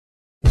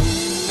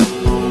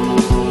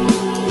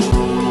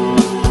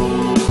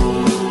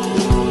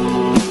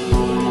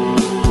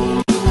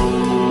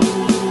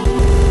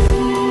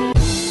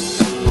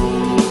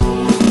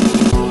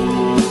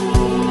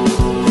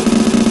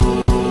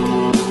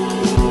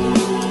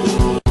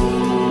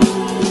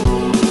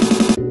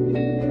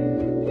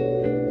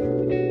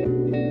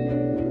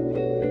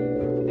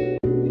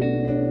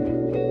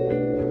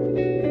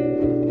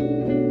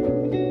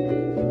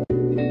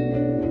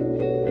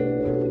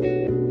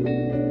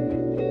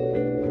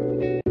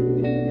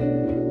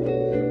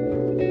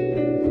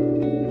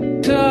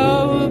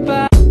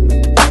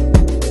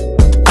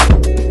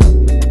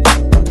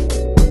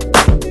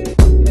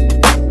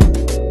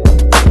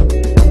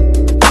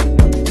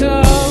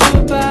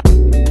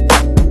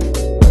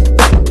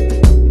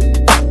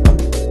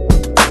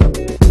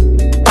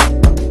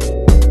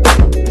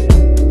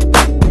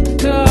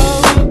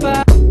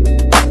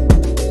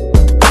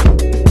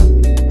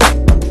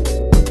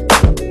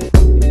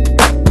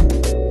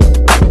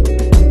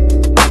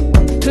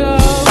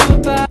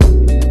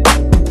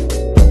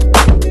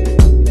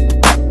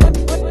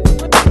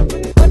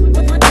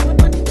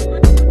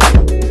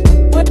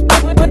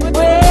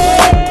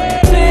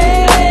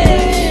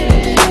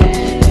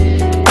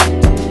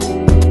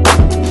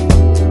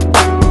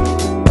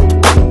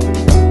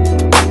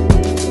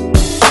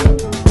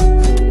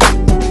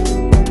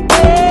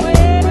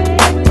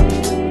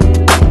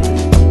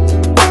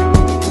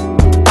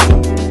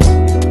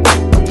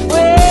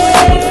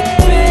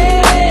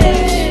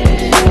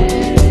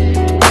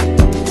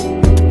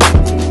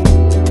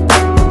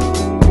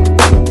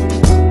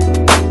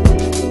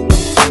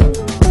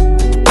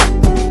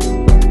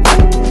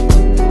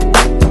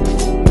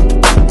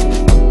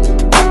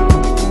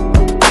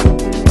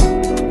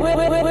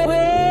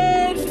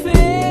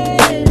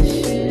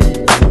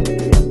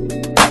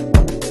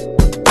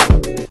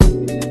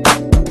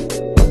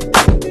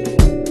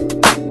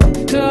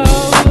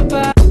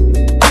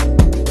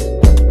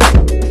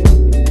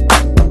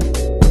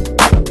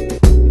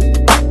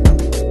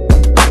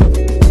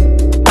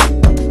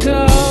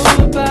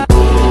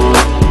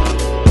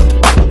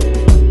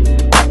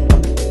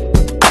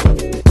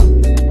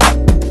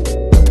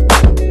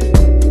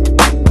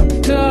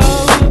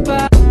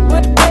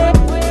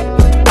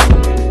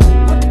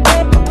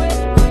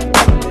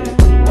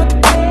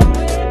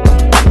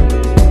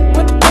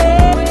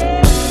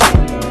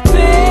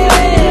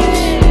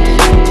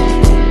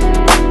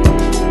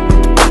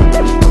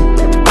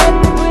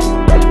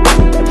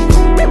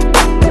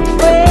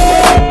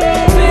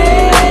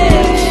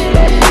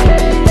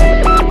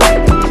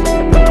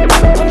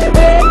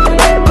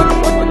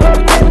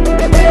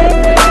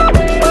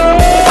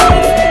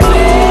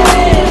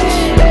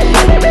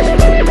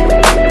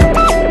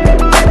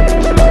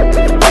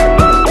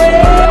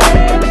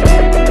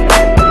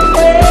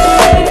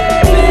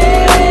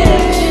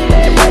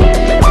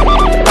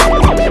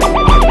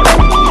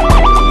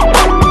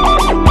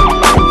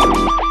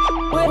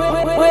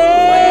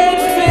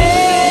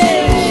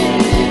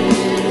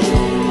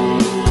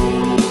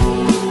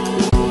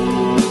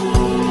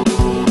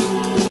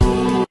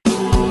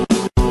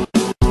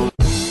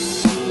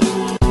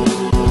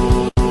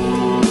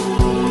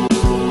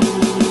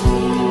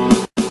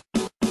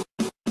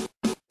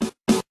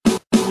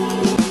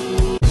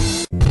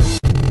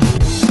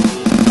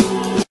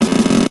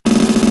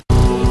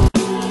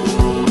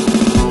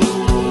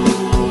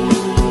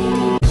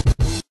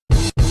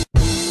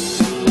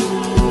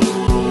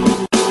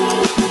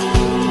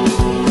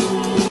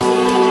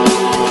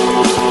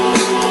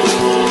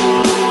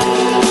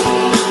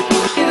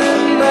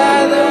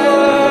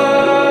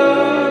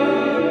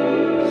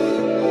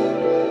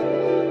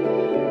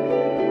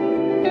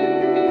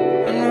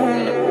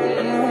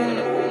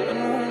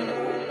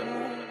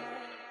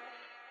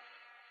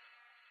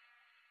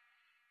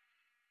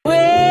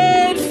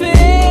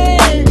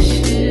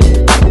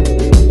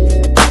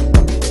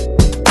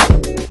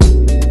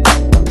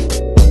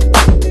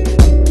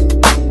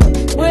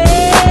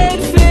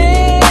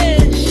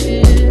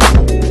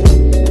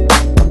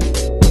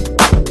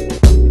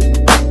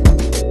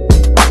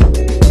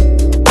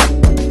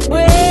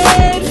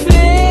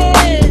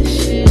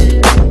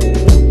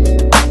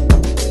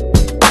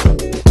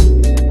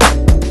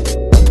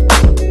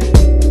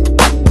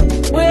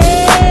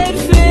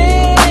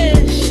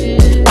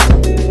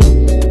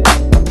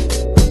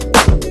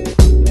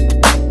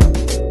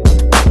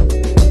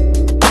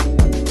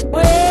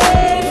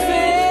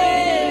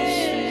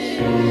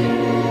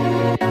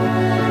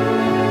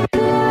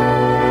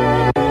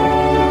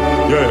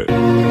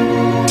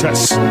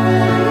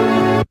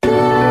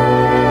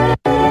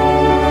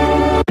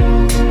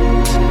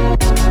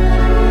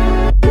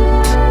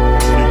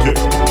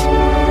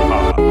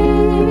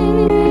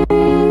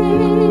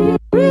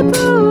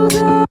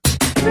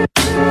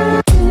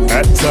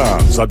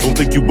I don't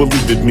think you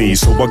believe in me.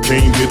 So I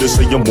came here to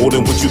say I'm more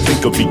than what you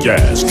think of me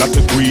as. Not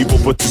to grieve or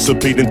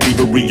participate in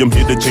thievery. I'm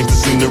here to change the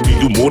scenery,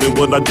 do more than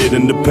what I did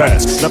in the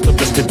past. Not the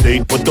best to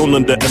date, but don't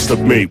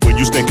underestimate. Where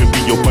you stand can be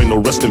your final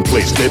resting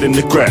place, dead in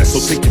the grass. So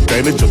take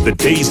advantage of the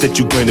days that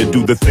you granted.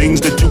 Do the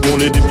things that you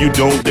wanted. If you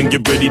don't, then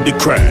get ready to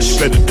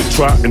crash. Better to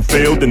try and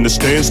fail than to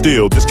stand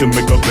still. This can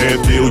make a man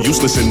feel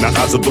useless in the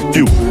eyes of a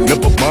few.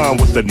 Never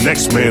mind what the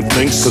next man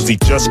thinks, cause he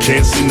just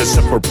can't seem to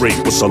separate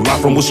what's a lie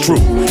from what's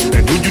true.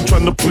 And who you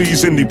trying to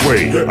please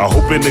anyway? I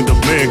hope it ain't a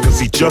man, cause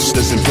he just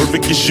as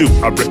imperfect as you.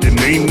 I reckon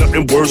ain't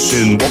nothing worse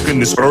than walking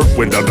this earth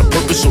without a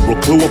purpose or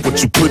a clue of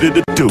what you put it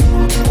to do.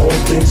 All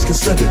things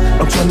considered,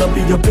 I'm trying to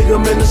be a bigger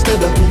man instead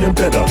of being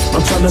better.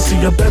 I'm trying to see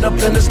a better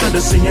plan instead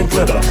of seeing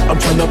glitter. I'm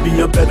trying to be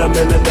a better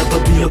man and never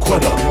be a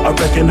quitter. I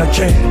reckon I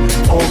can,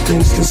 all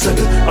things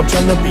considered. I'm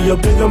trying to be a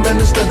bigger man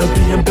instead of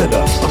being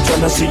better. I'm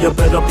trying to see a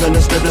better plan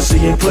instead of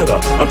seeing glitter.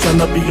 I'm trying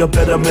to be a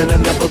better man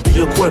and never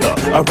be a quitter.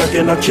 I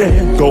reckon I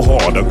can. Go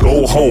hard or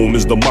go home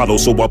is the motto,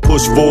 so I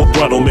push full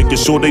throttle, making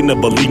sure they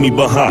never leave me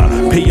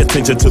behind. Pay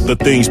attention to the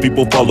things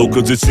people follow,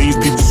 cause it seems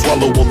people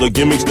swallow all the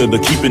gimmicks that are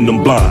keeping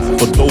them blind.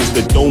 For those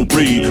that don't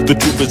read, the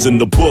truth is in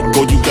the book.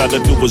 All you gotta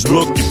do is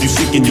look. If you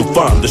seek and you'll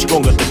find, the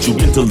stronger that you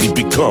mentally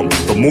become,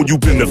 the more you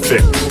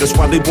benefit. That's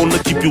why they wanna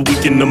keep you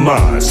weak in the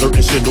mind.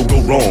 Certain shit will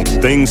go wrong,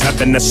 things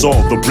happen, that's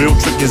all. The real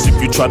trick is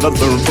if you try to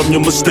learn from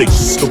your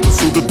mistakes. The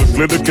pursuit of the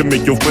glitter can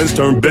make your friends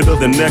turn better.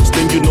 The next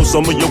thing you know,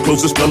 some of your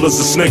closest fellas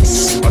are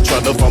snakes. I try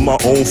to find my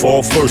own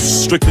fall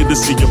first, strictly to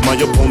see if my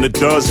opponent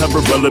does have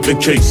a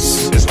relevant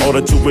case. It's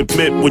harder to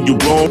admit when you're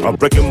wrong. I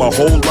reckon my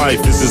whole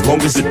life is as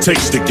long as it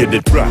takes to get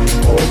it right.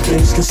 All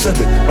things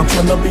considered, I'm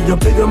trying to be a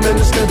bigger man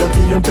instead of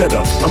being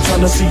better. I'm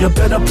trying to see a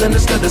better plan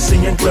instead of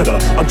seeing glitter.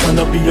 I'm trying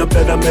to be a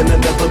better man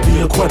and never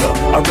be a quitter.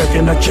 I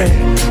reckon I can,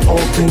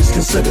 all things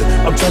considered.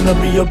 I'm trying to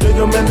be a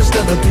bigger man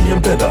instead of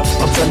being better.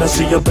 I'm trying to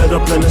see a better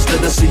plan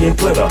instead of seeing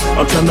glitter.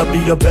 I'm trying to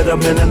be a better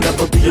man and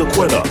never be a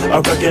quitter. I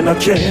reckon I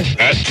can.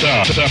 At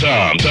times,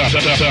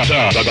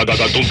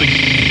 I don't think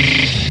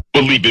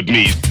believe it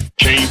me.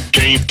 Came,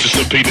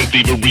 participate in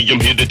thievery. I'm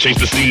here to change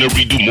the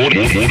scenery, do more.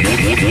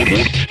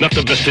 Not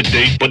the best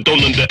today, but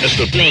don't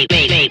underestimate.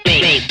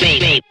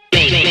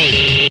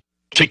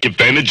 Take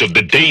advantage of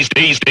the days.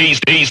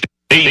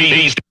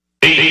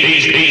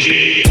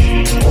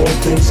 All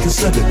things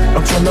considered,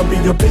 I'm trying to be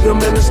a bigger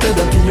man instead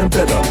of being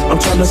better. I'm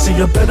trying to see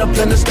a better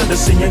plan instead of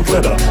seeing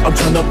glitter. I'm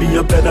trying to be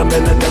a better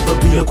man and never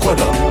be a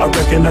quitter. I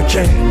reckon I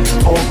can,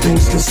 all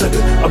things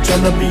considered. I'm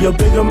trying to be a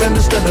bigger man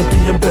instead of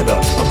being better.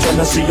 I'm trying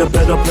to see a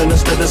better plan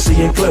instead of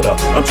seeing glitter.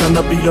 I'm trying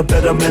to be a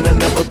better man and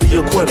never be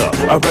a quitter.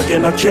 I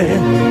reckon I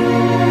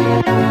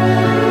can.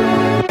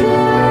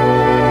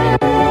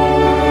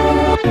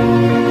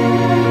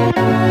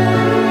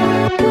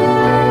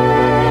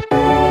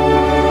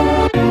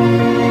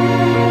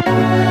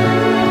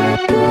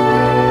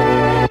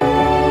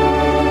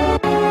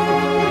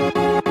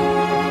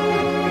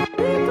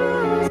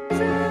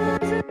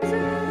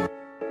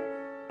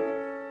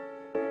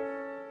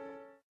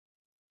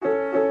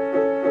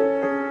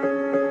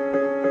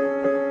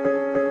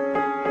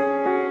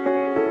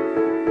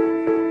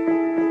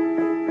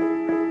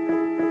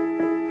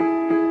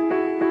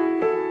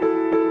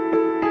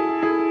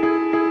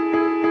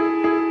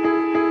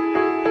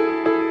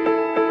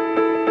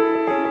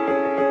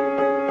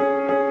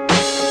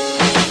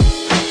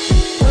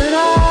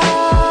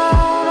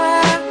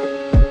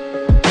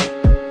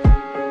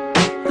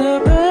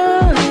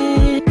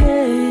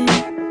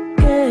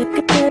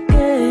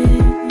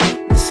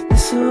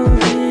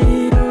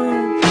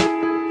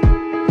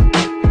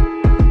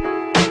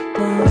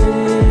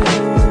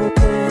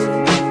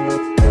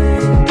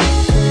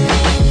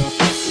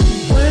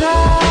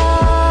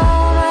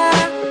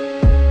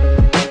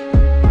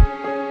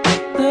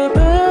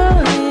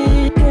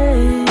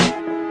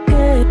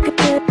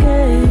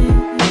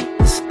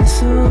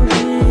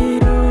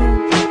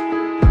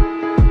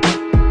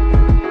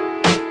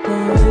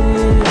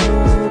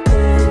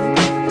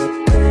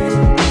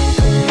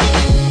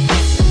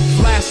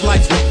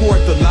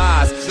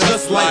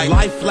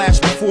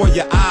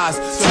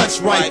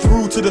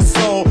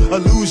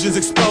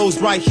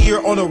 Right here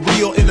on a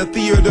reel in a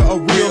theater, a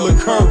real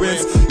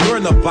occurrence. You're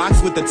in a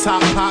box with the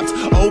top popped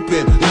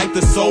open, like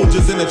the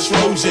soldiers in a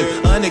Trojan.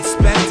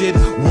 Unexpected,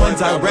 one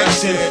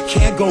direction,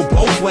 can't go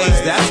both ways.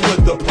 That's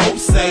what the Pope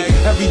say.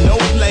 Every note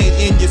played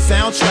in your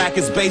soundtrack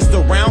is based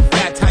around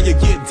fact, how you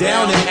get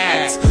down and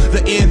act.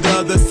 The end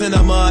of the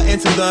cinema,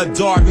 into the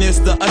darkness.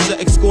 The usher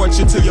escorts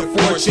you to your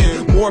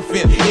fortune,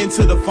 morphing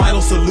into the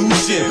final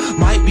solution.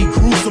 Might be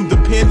gruesome,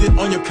 dependent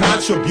on your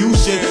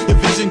contribution. Your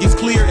vision gets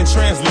clear and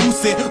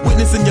translucent,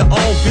 witnessing your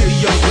own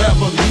video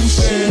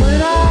revolution.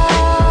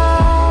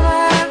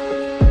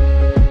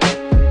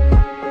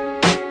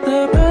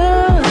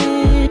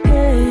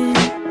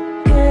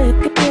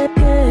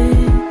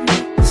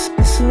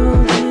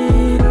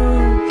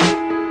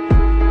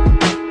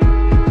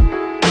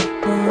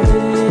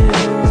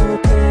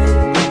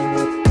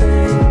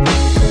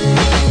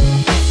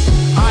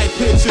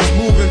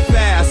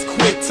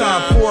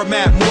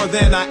 Format more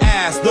than I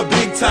asked. The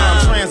big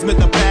time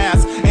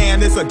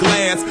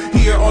glance.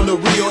 Here on the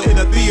real, in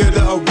a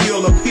theater, a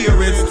real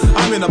appearance.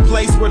 I'm in a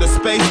place where the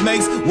space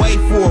makes way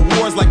for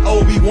wars like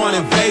Obi-Wan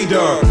and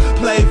Vader.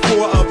 Play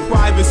for a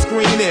private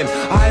screening.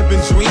 I've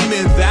been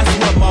dreaming, that's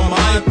what my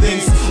mind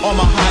thinks. All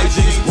my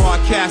hijinks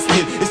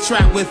broadcasted is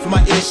trapped with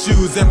my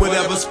issues and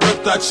whatever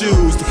script I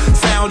choose.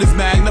 Sound is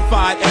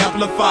magnified,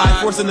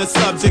 amplified, forcing the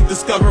subject,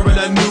 discovering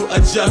a new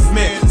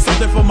adjustment.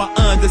 Something for my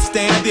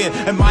understanding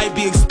and might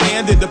be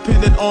expanded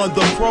depending on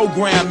the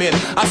programming.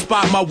 I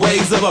spot my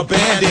ways of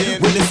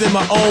abandon, witnessing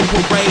my own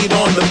parade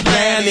on the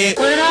planet.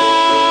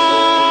 Oh,